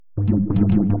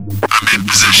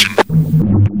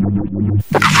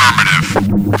Affirmative.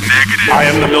 Negative. I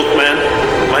am the milkman.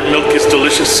 My milk is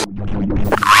delicious.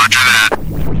 Roger that.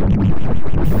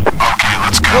 Okay,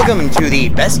 let's go. Welcome to the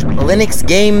Best Linux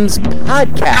Games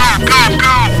Podcast.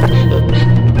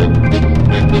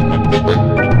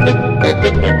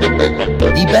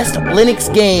 The best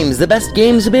Linux games, the best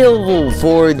games available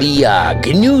for the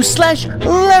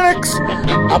GNU/Linux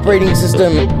operating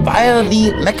system via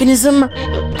the mechanism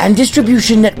and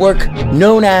distribution network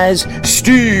known as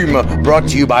Steam, brought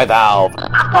to you by Valve.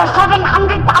 After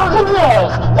 700,000 years,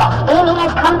 yes, gaming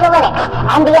has come to Linux,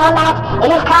 and beyond that,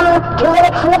 it has come to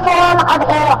Linux in the form of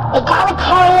an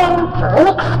egalitarian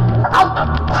Linux-like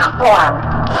platform,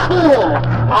 Steam,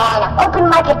 an open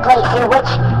marketplace in which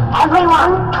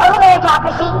everyone, total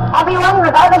meritocracy, everyone,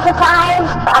 regardless of size,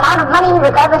 amount of money,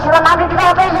 regardless of amount of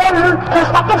developers, and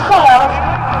prospective sales,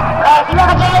 if you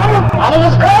have a game, and it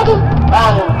is good,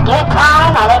 then give it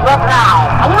time, and it will thrive,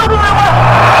 and you will be rewarded.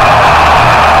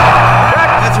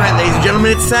 That's right, ladies and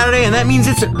gentlemen, it's Saturday, and that means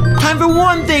it's time for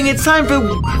one thing. It's time for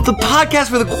the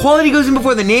podcast where the quality goes in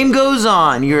before the name goes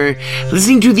on. You're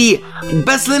listening to the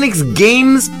Best Linux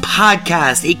Games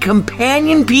Podcast, a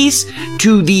companion piece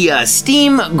to the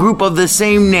Steam group of the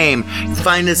same name.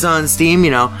 Find us on Steam,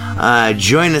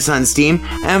 join us on Steam,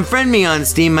 and friend me on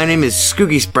Steam. My name is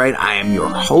Skooky Sprite. I am your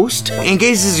host. In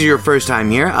case this is your first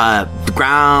time here, the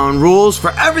ground rules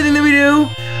for everything that we do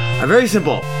are very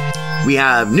simple. We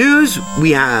have news, we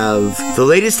have the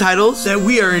latest titles that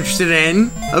we are interested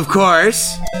in, of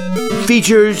course,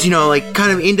 features,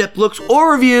 kind of in-depth looks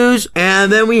or reviews,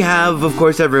 and then we have, of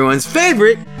course, everyone's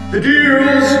favorite, the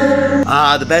deals!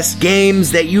 The best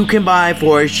games that you can buy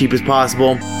for as cheap as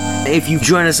possible. If you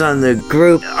join us on the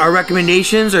group, our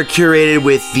recommendations are curated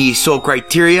with the sole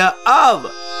criteria of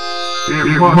it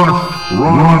must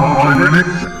run on Linux,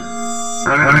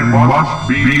 and it must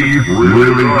be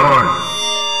really good.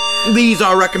 These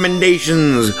are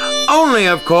recommendations only,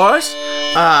 of course,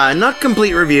 not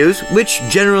complete reviews, which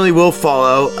generally will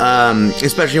follow,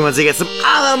 especially once I get some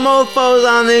other mofos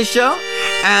on this show.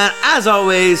 And as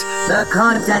always, the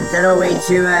content that awaits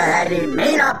you ahead, it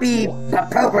may not be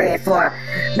appropriate for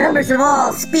members of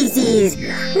all species,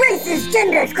 races,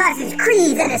 genders, classes,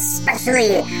 creeds, and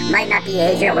especially might not be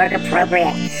age or work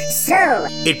appropriate. So,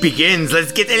 it begins.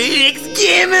 Let's get the Linux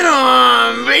gaming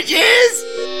on, bitches!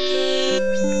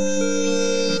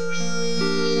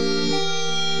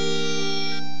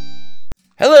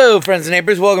 Hello, friends and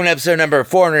neighbors. Welcome to episode number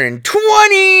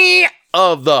 420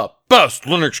 of the Best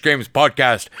Linux Games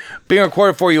Podcast, being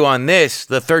recorded for you on this,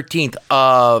 the 13th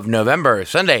of November,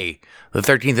 Sunday, the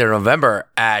 13th of November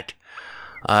at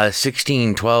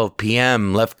 16:12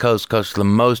 p.m. Left coast to the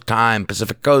most time,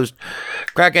 Pacific Coast.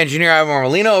 Crack engineer Ivor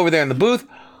Molina over there in the booth,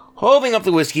 holding up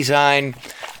the whiskey sign.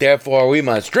 Therefore, we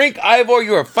must drink. Ivor,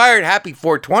 you are fired. Happy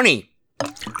 420.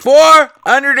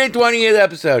 420th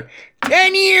episode.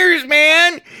 10 years,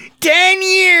 man! 10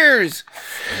 years!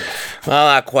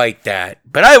 Well, not quite that.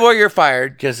 But Ivor, you're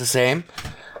fired, just the same.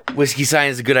 Whiskey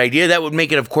sign is a good idea. That would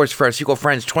make it, of course, for our sequel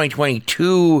friends,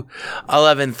 2022,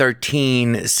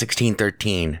 11/13,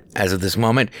 16/13. As of this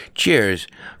moment. Cheers,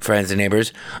 friends and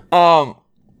neighbors.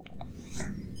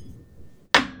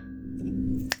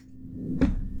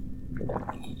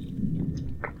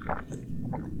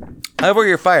 Ivor,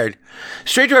 you're fired.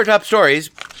 Straight to our top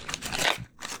stories.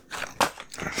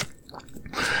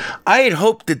 I had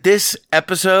hoped that this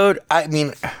episode,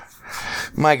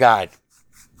 my God,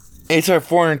 it's our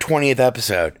 420th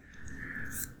episode.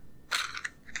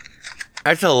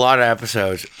 That's a lot of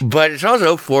episodes, but it's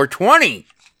also 420.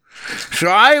 So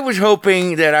I was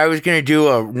hoping that I was going to do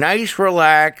a nice,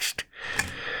 relaxed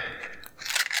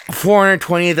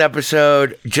 420th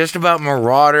episode just about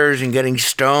Marauders and getting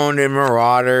stoned in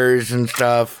Marauders and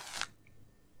stuff.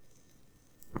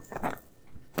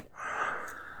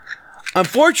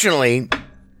 Unfortunately,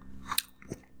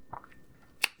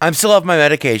 I'm still off my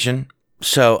medication,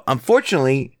 so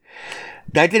unfortunately,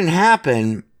 that didn't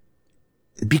happen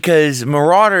because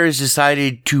Marauders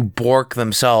decided to bork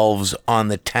themselves on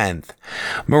the 10th.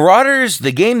 Marauders,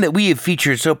 the game that we have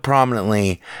featured so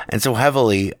prominently and so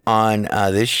heavily on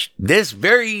this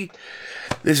very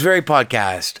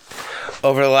podcast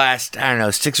over the last,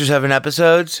 6 or 7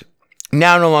 episodes,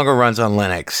 now no longer runs on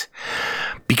Linux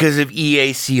because of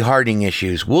EAC hardening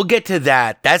issues. We'll get to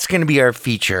that. That's going to be our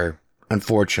feature,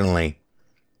 unfortunately.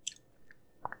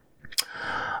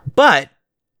 But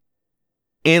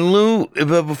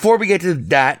before we get to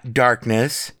that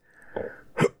darkness,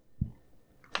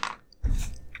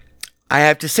 I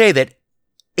have to say that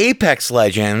Apex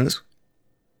Legends,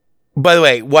 by the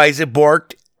way, why is it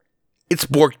borked? It's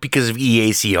borked because of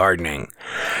EAC hardening.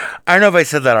 I don't know if I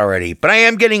said that already, but I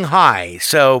am getting high.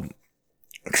 So,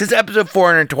 this is episode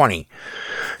 420.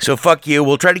 So, fuck you.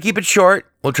 We'll try to keep it short.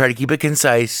 We'll try to keep it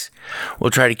concise.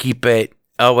 We'll try to keep it...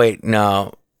 Oh, wait,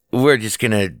 no. We're just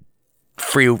gonna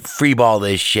free ball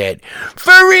this shit.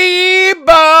 Free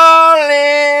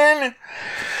balling!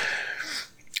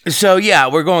 So, yeah,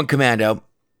 we're going commando.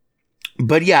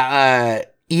 But, yeah,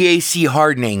 EAC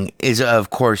hardening is, of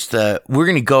course, we're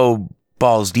going to go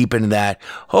balls deep into that.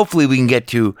 Hopefully we can get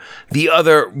to the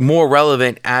other more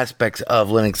relevant aspects of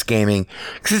Linux gaming.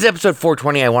 Because it's episode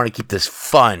 420, I want to keep this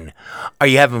fun. Are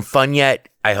you having fun yet?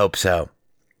 I hope so.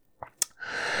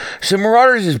 So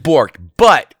Marauders is borked,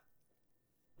 but,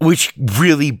 which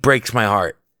really breaks my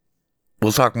heart.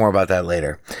 We'll talk more about that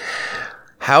later.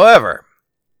 However,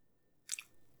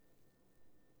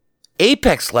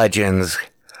 Apex Legends,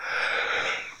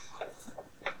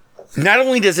 not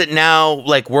only does it now,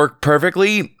 like, work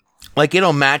perfectly, like,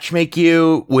 it'll matchmake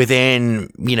you within,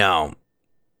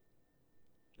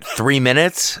 3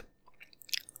 minutes.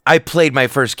 I played my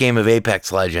first game of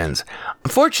Apex Legends.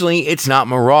 Unfortunately, it's not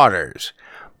Marauders,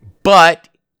 but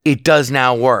it does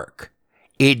now work.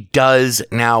 It does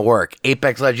now work.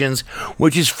 Apex Legends,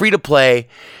 which is free to play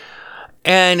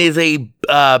and is a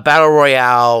battle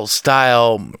royale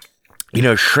style,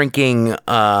 shrinking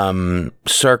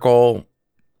circle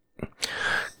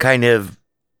kind of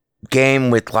game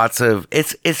with lots of...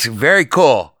 It's very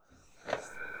cool.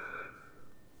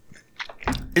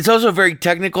 It's also very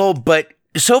technical, but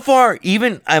so far,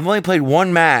 even I've only played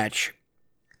one match,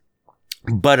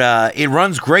 but it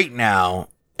runs great now.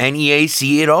 And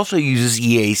EAC, it also uses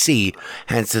EAC,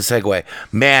 hence the segue.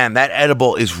 Man, that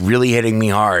edible is really hitting me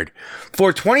hard.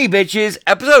 420 bitches,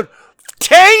 episode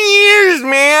 10 years,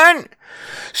 man!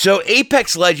 So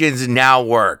Apex Legends now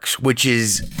works, which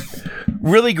is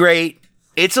really great.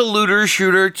 It's a looter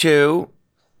shooter too.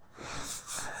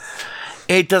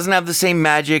 It doesn't have the same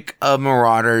magic of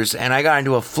Marauders, and I got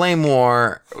into a flame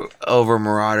war over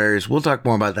Marauders. We'll talk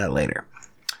more about that later.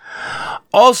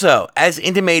 Also, as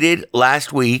intimated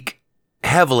last week,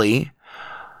 heavily,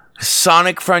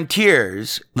 Sonic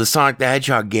Frontiers, the Sonic the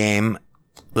Hedgehog game,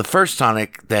 the first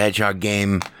Sonic the Hedgehog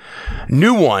game,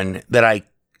 new one that I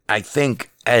think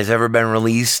has ever been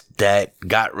released, that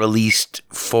got released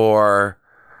for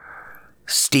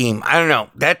Steam. I don't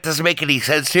know. That doesn't make any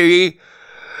sense to me.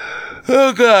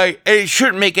 Okay. It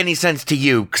shouldn't make any sense to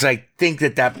you, because I think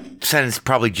that sentence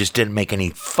probably just didn't make any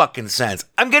fucking sense.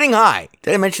 I'm getting high.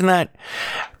 Did I mention that?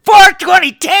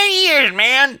 420, 10 years,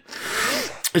 man!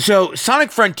 So,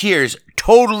 Sonic Frontiers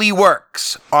totally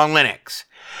works on Linux.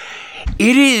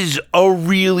 It is a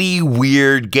really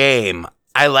weird game.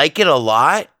 I like it a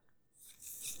lot,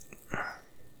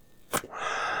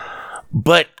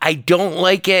 but I don't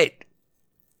like it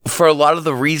for a lot of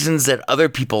the reasons that other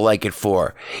people like it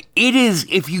for. It is,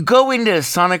 if you go into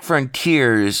Sonic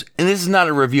Frontiers, and this is not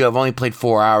a review, I've only played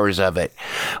 4 hours of it,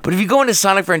 but if you go into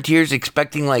Sonic Frontiers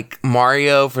expecting like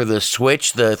Mario for the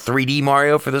Switch, the 3D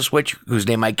Mario for the Switch, whose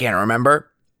name I can't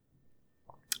remember,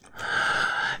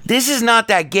 this is not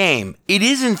that game. It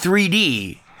is in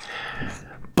 3D,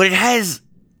 but it has...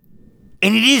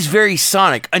 And it is very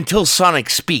Sonic until Sonic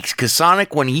speaks. Because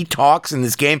Sonic, when he talks in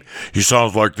this game, he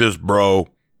sounds like this, bro.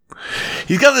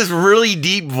 He's got this really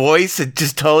deep voice that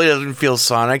just totally doesn't feel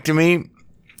Sonic to me.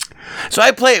 So I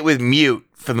play it with mute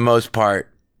for the most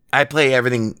part. I play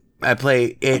everything. I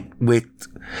play it with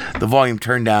the volume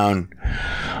turned down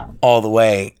all the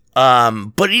way.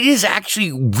 But it is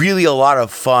actually really a lot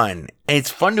of fun. And it's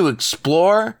fun to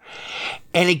explore.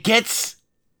 And it gets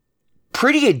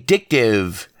pretty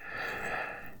addictive.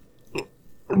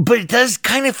 But it does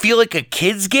kind of feel like a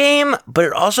kid's game, but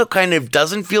it also kind of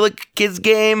doesn't feel like a kid's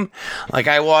game. Like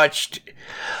I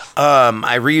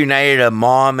reunited a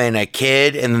mom and a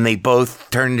kid, and then they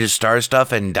both turned into Star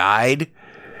Stuff and died.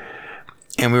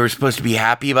 And we were supposed to be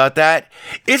happy about that.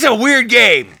 It's a weird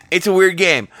game.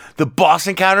 The boss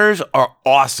encounters are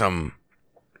awesome.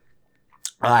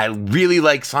 I really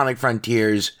like Sonic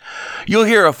Frontiers. You'll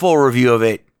hear a full review of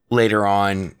it later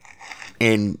on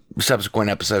in subsequent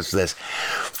episodes of this.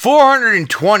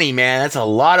 420, man. That's a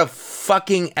lot of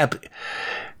fucking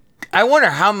I wonder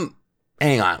how...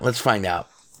 Hang on. Let's find out.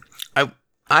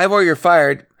 Ivor, you're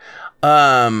fired.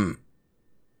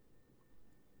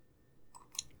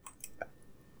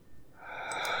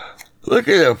 Look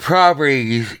at the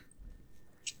properties.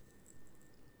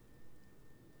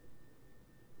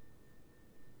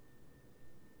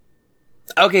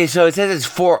 Okay, so it says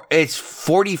it's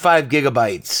 45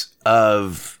 gigabytes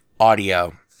of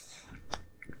audio.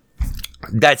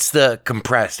 That's the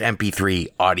compressed MP3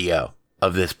 audio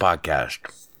of this podcast.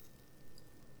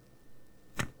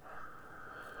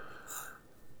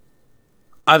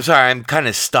 I'm sorry, I'm kind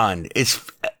of stunned. It's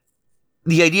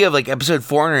the idea of like episode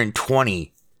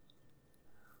 420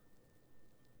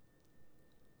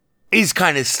 is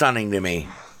kind of stunning to me.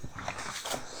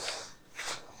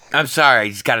 I'm sorry, I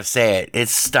just gotta say it.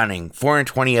 It's stunning.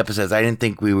 420 episodes. I didn't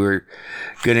think we were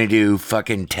gonna do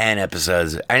fucking 10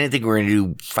 episodes. I didn't think we were gonna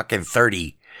do fucking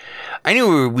 30. I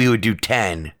knew we would do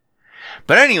 10.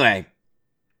 But anyway,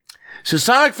 so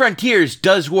Sonic Frontiers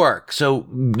does work. So,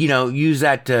 use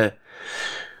that to,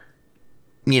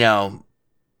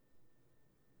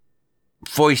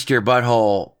 foist your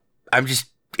butthole. I'm just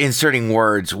inserting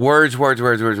words. Words.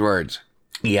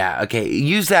 Yeah, okay.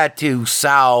 Use that to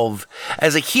salve,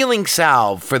 as a healing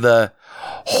salve for the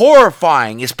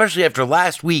horrifying, especially after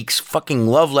last week's fucking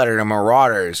love letter to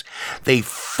Marauders. They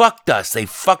fucked us. They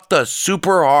fucked us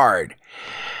super hard.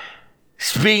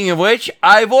 Speaking of which,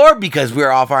 Ivor, because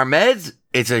we're off our meds,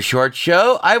 it's a short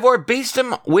show. Ivor based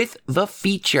him with the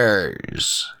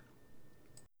features.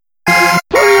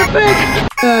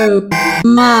 Oh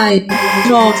my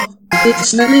god.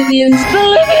 It's Meridian.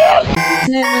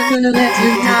 Never gonna let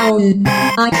you down.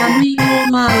 I can read your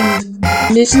mind.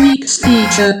 This week's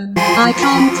feature. I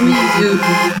can't read you.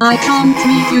 I can't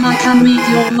read you. I can read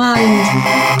your mind.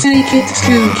 Take it,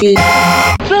 Spooky.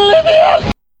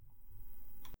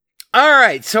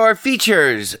 Alright, so our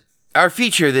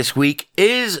feature this week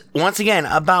is, once again,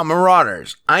 about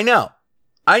Marauders. I know.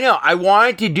 I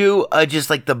wanted to do just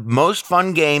like the most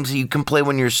fun games that you can play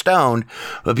when you're stoned,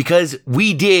 but because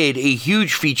we did a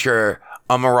huge feature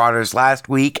on Marauders last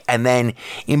week, and then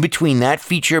in between that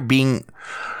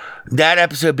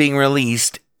episode being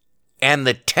released, and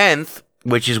the 10th,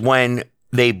 which is when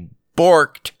they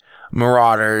borked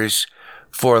Marauders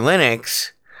for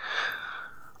Linux,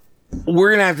 we're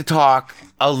going to have to talk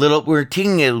we're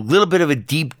taking a little bit of a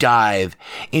deep dive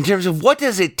in terms of what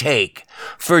does it take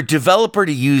for a developer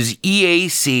to use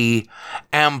EAC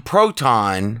and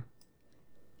Proton.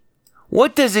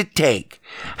 What does it take?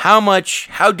 How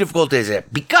difficult is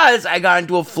it? Because I got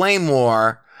into a flame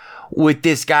war with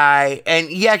this guy, and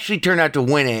he actually turned out to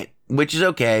win it, which is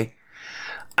okay.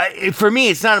 For me,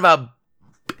 it is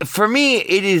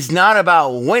not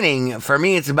about winning. For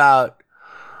me, it's about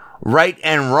right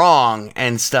and wrong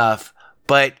and stuff.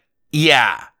 But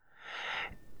yeah,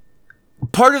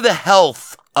 part of the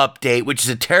health update, which is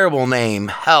a terrible name,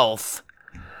 health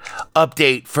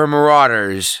update for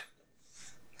Marauders,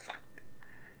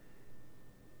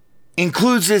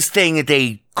 includes this thing that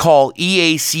they call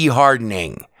EAC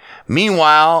hardening.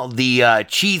 Meanwhile, the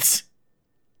cheats,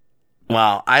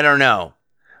 well, I don't know.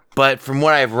 But from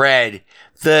what I've read,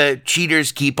 the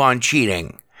cheaters keep on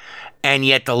cheating. And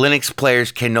yet the Linux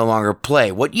players can no longer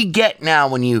play. What you get now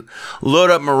when you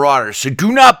load up Marauders. So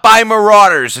do not buy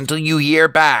Marauders until you hear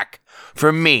back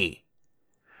from me.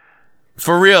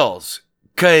 For reals.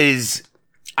 Because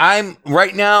I'm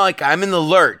right now, I'm in the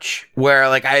lurch where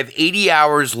I have 80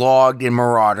 hours logged in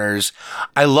Marauders.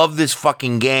 I love this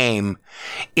fucking game.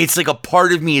 It's like a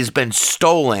part of me has been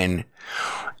stolen.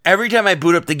 Every time I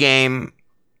boot up the game,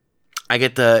 I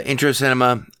get the intro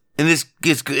cinema. And this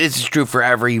is true for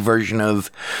every version of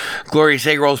Glorious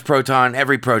Eggroll's Proton,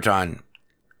 every Proton.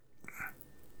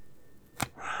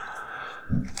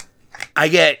 I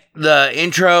get the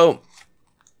intro,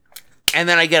 and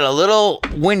then I get a little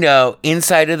window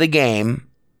inside of the game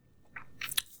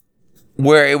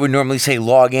where it would normally say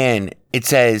log in. It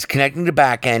says connecting to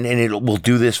backend, and it will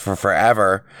do this for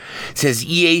forever. It says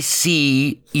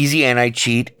EAC, Easy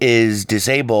Anti-Cheat, is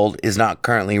disabled, is not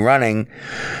currently running.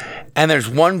 And there's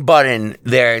one button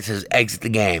there that says exit the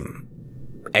game.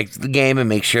 Exit the game and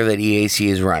make sure that EAC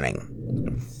is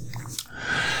running.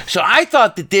 So I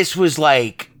thought that this was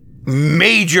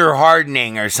major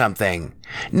hardening or something.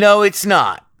 No, it's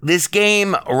not. This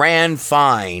game ran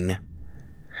fine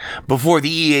before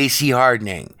the EAC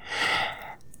hardening.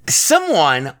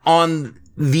 Someone on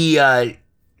the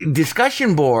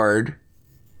discussion board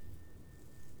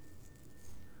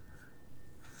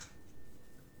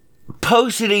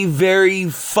posted a very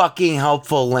fucking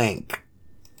helpful link.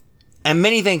 And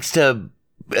many thanks to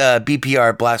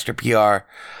BPR, Blaster PR,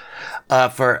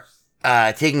 for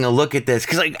taking a look at this.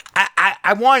 Because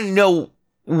I want to know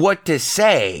what to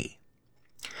say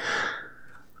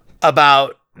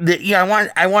about the,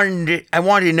 I wanted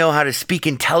to know how to speak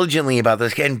intelligently about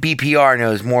this. And BPR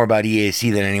knows more about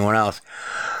EAC than anyone else.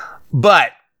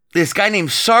 But this guy named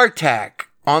Sartek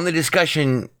on the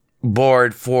discussion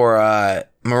board for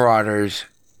Marauders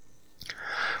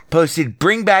posted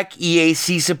bring back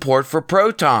EAC support for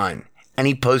Proton, and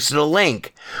he posted a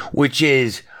link which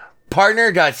is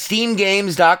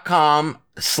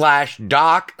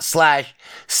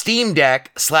partner.steamgames.com/doc/Steam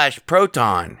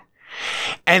Deck/Proton.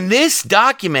 And this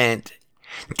document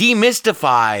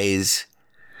demystifies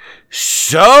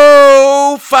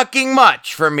so fucking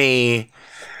much for me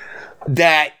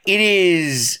that it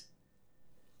is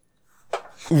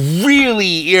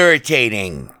really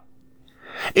irritating.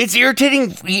 It's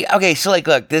irritating. Okay, so like,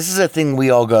 look, this is a thing we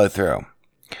all go through.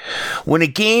 When a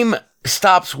game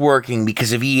stops working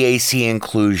because of EAC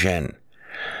inclusion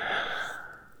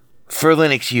for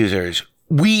Linux users,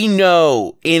 we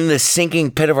know in the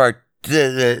sinking pit of our,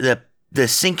 the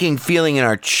sinking feeling in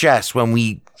our chest when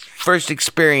we first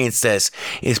experienced this,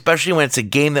 especially when it's a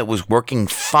game that was working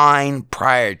fine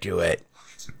prior to it.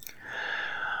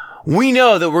 We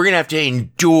know that we're going to have to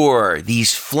endure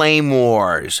these flame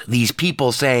wars, these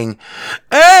people saying,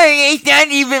 "Oh, it's not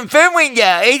even for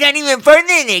Windows, it's not even for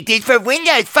Linux, it's for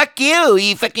Windows, fuck you,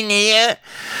 you fucking idiot."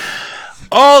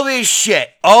 All this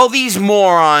shit, all these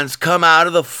morons come out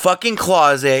of the fucking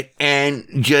closet and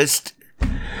just...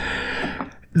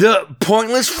 the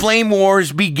pointless flame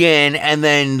wars begin, and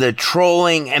then the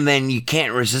trolling, and then you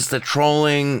can't resist the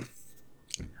trolling,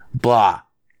 blah.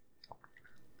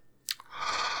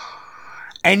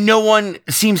 And no one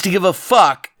seems to give a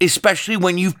fuck, especially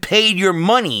when you've paid your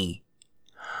money.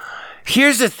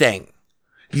 Here's the thing.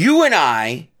 You and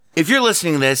I, if you're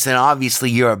listening to this, then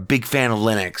obviously you're a big fan of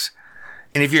Linux.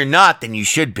 And if you're not, then you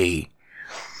should be.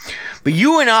 But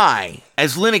you and I,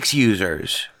 as Linux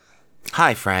users,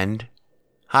 hi friend.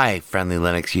 Hi, friendly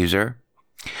Linux user.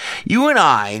 You and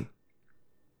I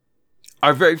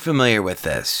are very familiar with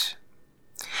this.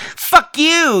 Fuck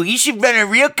you! You should run a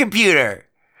real computer!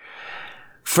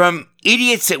 From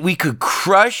idiots that we could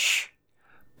crush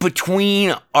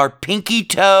between our pinky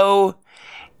toe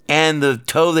and the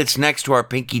toe that's next to our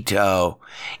pinky toe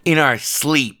in our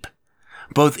sleep,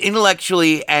 both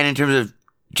intellectually and in terms of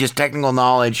just technical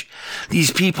knowledge.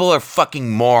 These people are fucking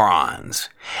morons.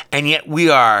 And yet we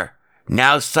are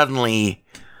now suddenly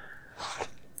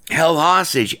held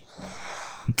hostage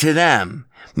to them.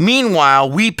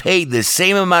 Meanwhile, we paid the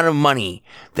same amount of money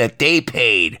that they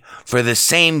paid for the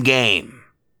same game.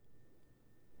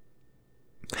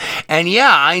 And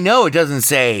yeah, I know it doesn't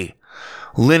say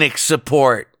Linux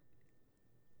support.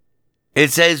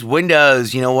 It says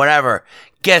Windows, whatever.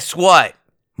 Guess what,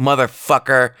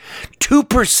 motherfucker?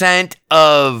 2%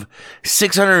 of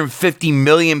 650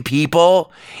 million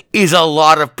people is a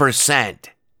lot of percent.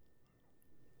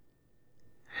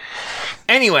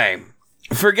 Anyway,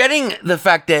 forgetting the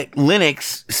fact that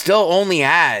Linux still only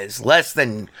has less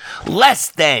than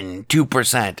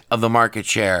 2% of the market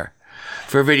share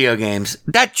for video games,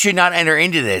 that should not enter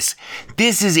into this.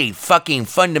 This is a fucking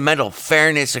fundamental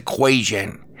fairness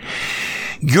equation.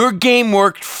 Your game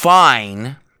worked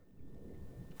fine,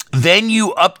 then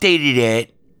you updated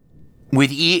it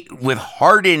with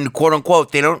hardened, quote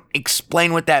unquote, they don't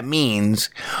explain what that means,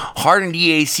 hardened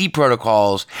EAC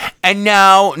protocols, and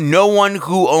now no one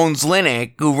who owns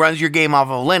Linux, who runs your game off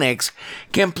of Linux,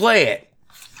 can play it.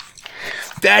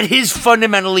 That is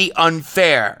fundamentally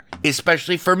unfair,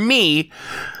 especially for me,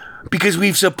 because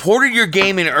we've supported your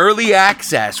game in early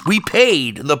access. We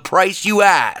paid the price you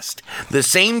asked, the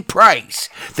same price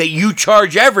that you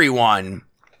charge everyone,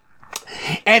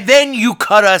 and then you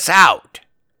cut us out.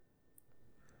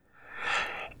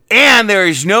 And there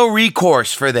is no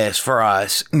recourse for this for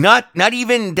us. Not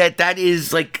even that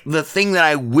is like the thing that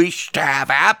I wish to have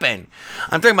happen.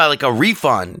 I'm talking about like a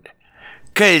refund.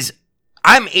 Because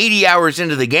I'm 80 hours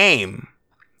into the game.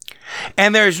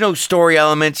 And there's no story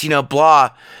elements, blah.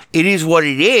 It is what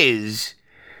it is.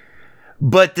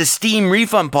 But the Steam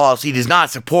refund policy does not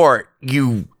support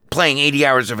you playing 80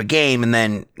 hours of a game and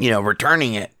then,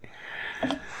 returning it.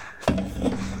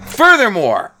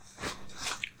 Furthermore,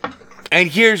 and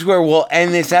here's where we'll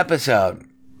end this episode.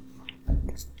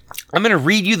 I'm going to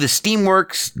read you the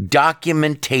Steamworks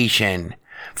documentation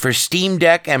for Steam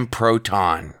Deck and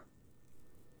Proton.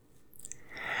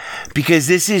 Because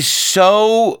this is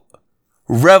so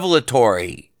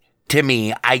revelatory to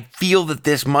me. I feel that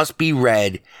this must be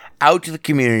read out to the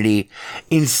community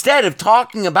instead of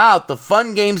talking about the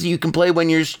fun games that you can play when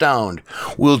you're stoned.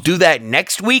 We'll do that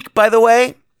next week, by the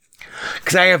way,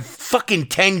 because I have fucking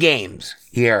 10 games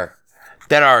here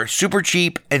that are super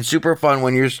cheap and super fun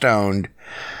when you're stoned.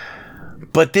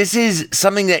 But this is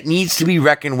something that needs to be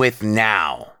reckoned with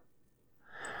now.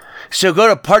 So go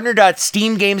to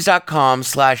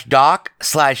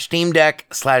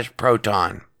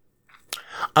partner.steamgames.com/doc/steamdeck/proton.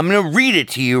 I'm going to read it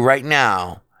to you right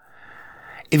now.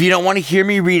 If you don't want to hear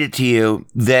me read it to you,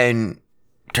 then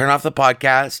turn off the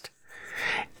podcast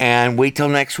and wait till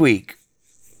next week.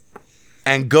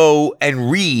 And go and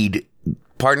read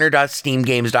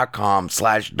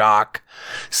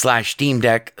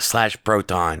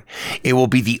partner.steamgames.com/doc/steamdeck/proton. It will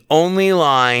be the only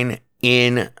line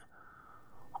in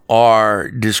our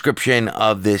description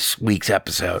of this week's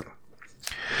episode.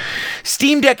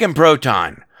 Steam Deck and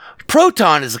Proton.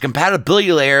 Proton is a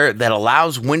compatibility layer that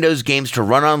allows Windows games to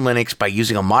run on Linux by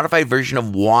using a modified version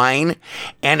of Wine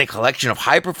and a collection of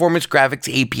high-performance graphics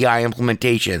API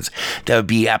implementations. That would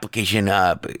be application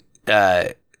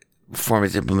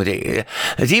performance implementation.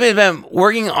 The team has been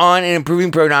working on and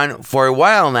improving Proton for a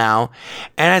while now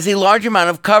and has a large amount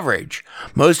of coverage.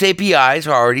 Most APIs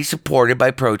are already supported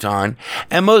by Proton,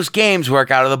 and most games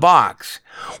work out of the box.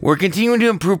 We're continuing to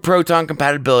improve Proton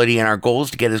compatibility, and our goal is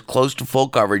to get as close to full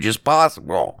coverage as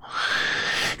possible.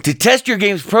 To test your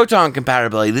game's Proton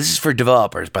compatibility, this is for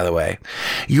developers, by the way,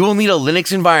 you will need a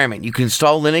Linux environment. You can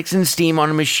install Linux and Steam on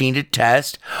a machine to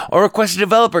test, or request a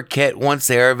developer kit once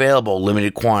they are available,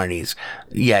 limited quantities.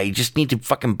 Yeah, you just need to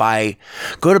fucking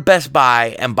go to Best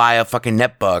Buy and buy a fucking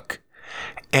netbook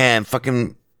and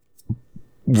fucking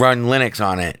run Linux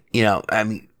on it. You know, I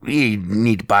mean, you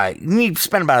need to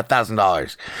spend about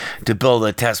 $1,000 to build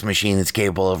a test machine that's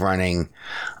capable of running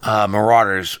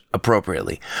Marauders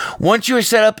appropriately. Once you are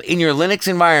set up in your Linux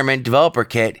environment developer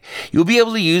kit, you'll be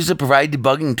able to use the provided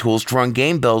debugging tools to run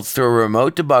game builds through a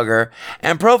remote debugger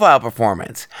and profile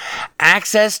performance.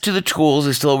 Access to the tools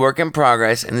is still a work in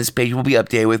progress, and this page will be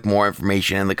updated with more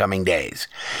information in the coming days.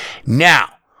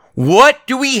 Now, what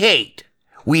do we hate?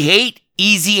 We hate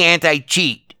easy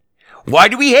anti-cheat. Why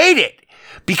do we hate it?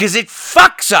 Because it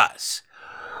fucks us.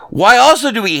 Why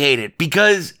also do we hate it?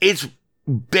 Because it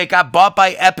got bought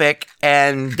by Epic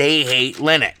and they hate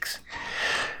Linux.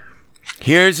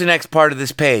 Here's the next part of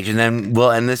this page, and then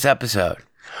we'll end this episode.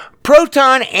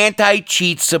 Proton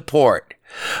anti-cheat support.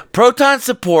 Proton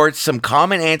supports some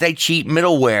common anti-cheat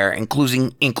middleware,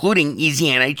 including Easy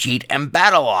Anti-Cheat and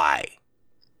BattleEye.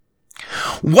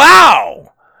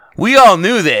 Wow! We all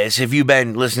knew this if you've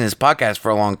been listening to this podcast for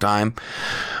a long time.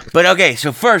 But okay,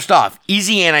 so first off,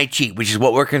 Easy Anti-Cheat, which is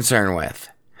what we're concerned with.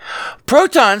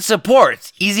 Proton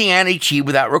supports Easy Anti-Cheat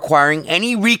without requiring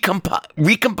any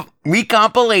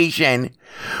recompilation,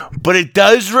 but it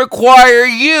does require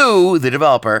you, the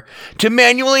developer, to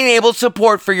manually enable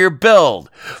support for your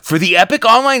build. For the Epic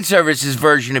Online Services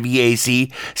version of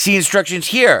EAC, see instructions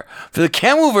here. For the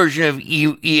Camel version of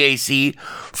EAC,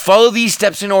 follow these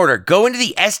steps in order. Go into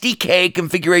the SDK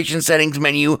configuration settings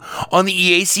menu on the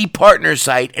EAC partner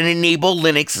site and enable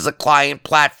Linux as a client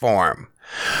platform.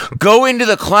 Go into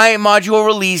the Client Module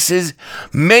Releases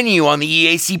menu on the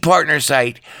EAC partner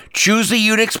site, choose the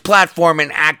Unix platform,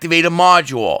 and activate a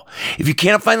module. If you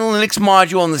can't find the Linux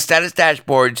module in the status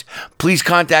dashboards, please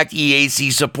contact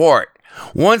EAC support.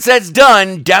 Once that's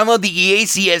done, download the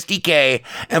EAC SDK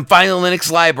and find the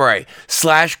Linux library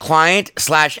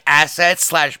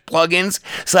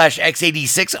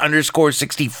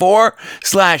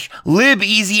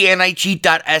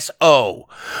 /client/assets/plugins/x86_64/libeasyanticheat.so.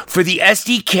 For the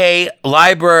SDK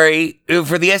library,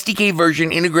 for the SDK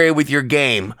version integrated with your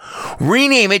game,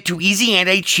 rename it to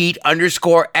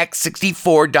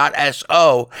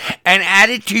easyanticheat_x64.so and add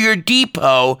it to your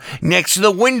depot next to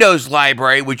the Windows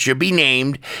library, which should be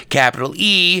named capital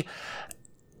Easy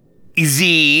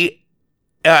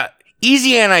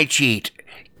Anti-Cheat,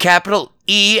 capital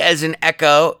E as in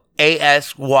Echo,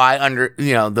 ASY under,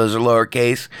 those are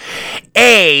lowercase,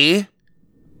 A,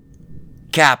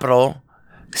 capital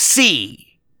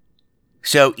C.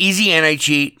 So Easy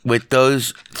Anti-Cheat with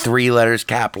those three letters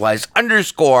capitalized,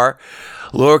 underscore,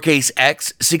 lowercase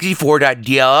x,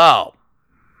 64.dll.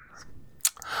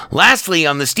 Lastly,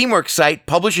 on the Steamworks site,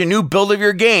 publish a new build of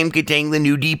your game containing the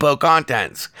new depot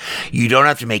contents. You don't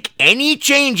have to make any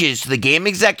changes to the game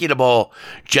executable,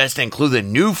 just include the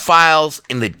new files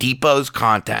in the depot's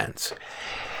contents.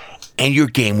 And your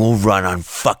game will run on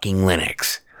fucking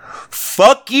Linux.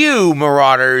 Fuck you,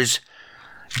 Marauders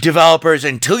developers.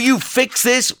 Until you fix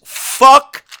this,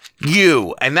 fuck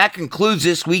you. And that concludes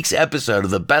this week's episode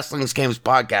of the Best Linux Games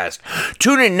podcast.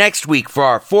 Tune in next week for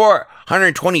our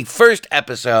 421st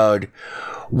episode,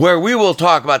 where we will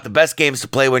talk about the best games to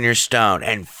play when you're stoned.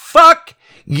 And fuck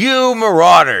you,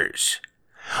 Marauders.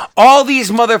 All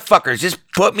these motherfuckers just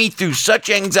put me through such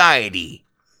anxiety.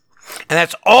 And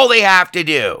that's all they have to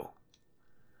do.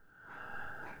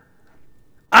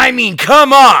 I mean,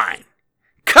 come on.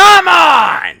 Come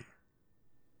on!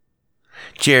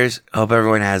 Cheers. Hope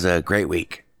everyone has a great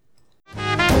week. 4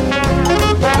 or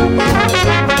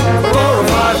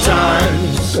 5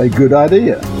 times. A good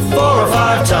idea. 4 or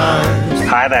 5 times.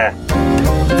 Hi there.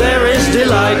 There is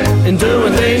delight in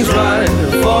doing things right.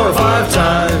 4 or 5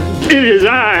 times. It is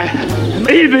I,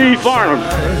 E.B. Farnham.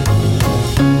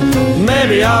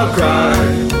 maybe I'll cry.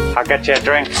 I'll get you a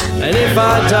drink. And if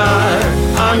I die,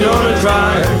 I'm gonna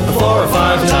try 4 or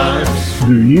 5 times.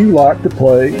 Do you like to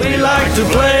play? We like to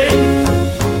play.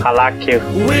 I like you.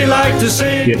 We like to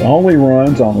sing. It only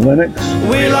runs on Linux.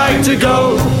 We like to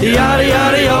go yada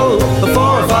yada yo 4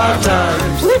 or 5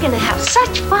 times. We're gonna have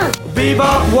such fun.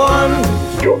 Bebop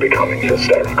 1. You're becoming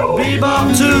hysterical.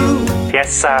 Bebop 2.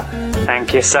 Yes, sir.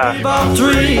 Thank you, sir. Bebop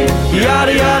 3.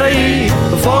 Yada yada e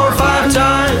 4 or 5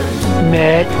 times.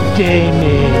 Matt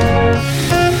Damon.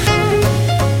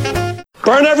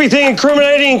 Burn everything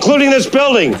incriminating, including this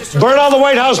building. Burn all the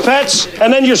White House pets,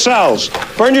 and then yourselves.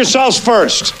 Burn yourselves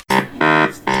first.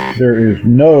 There is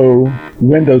no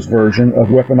Windows version of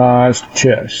weaponized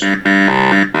chess.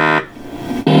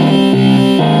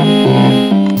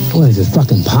 Boy, this is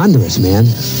fucking ponderous, man.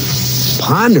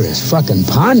 Ponderous, fucking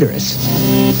ponderous.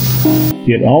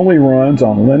 It only runs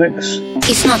on Linux.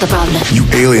 It's not a problem. You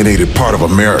alienated part of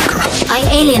America. I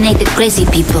alienated crazy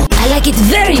people. I like it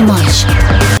very much.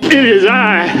 It is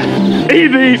I,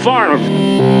 E.B. Farnham.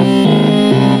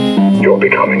 You're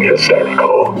becoming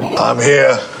hysterical. I'm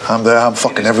here. I'm there. I'm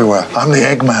fucking everywhere. I'm the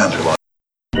Eggman.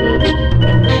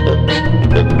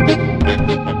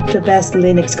 The Best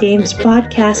Linux Games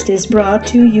podcast is brought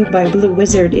to you by Blue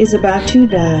Wizard is About to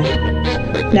Die.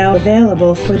 Now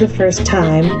available for the first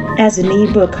time as an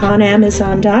ebook on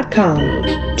Amazon.com.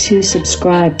 To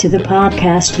subscribe to the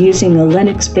podcast using a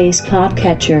Linux-based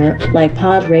podcatcher like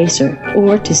Podracer,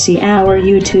 or to see our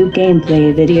YouTube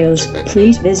gameplay videos,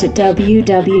 please visit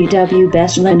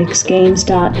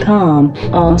www.bestlinuxgames.com.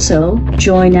 Also,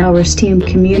 join our Steam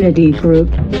community group,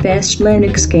 Best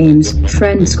Linux Games,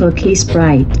 Friends Cookie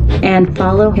Sprite, and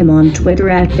follow him on Twitter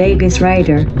at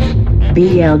VegasWriter.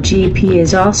 BLGP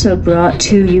is also brought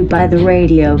to you by the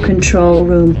Radio Control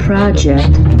Room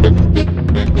Project.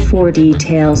 For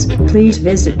details, please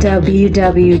visit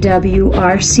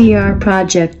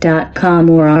www.rcrproject.com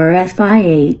or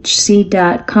rfihc.com.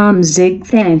 Zig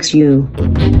thanks you.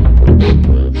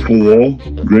 For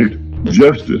great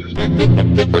justice.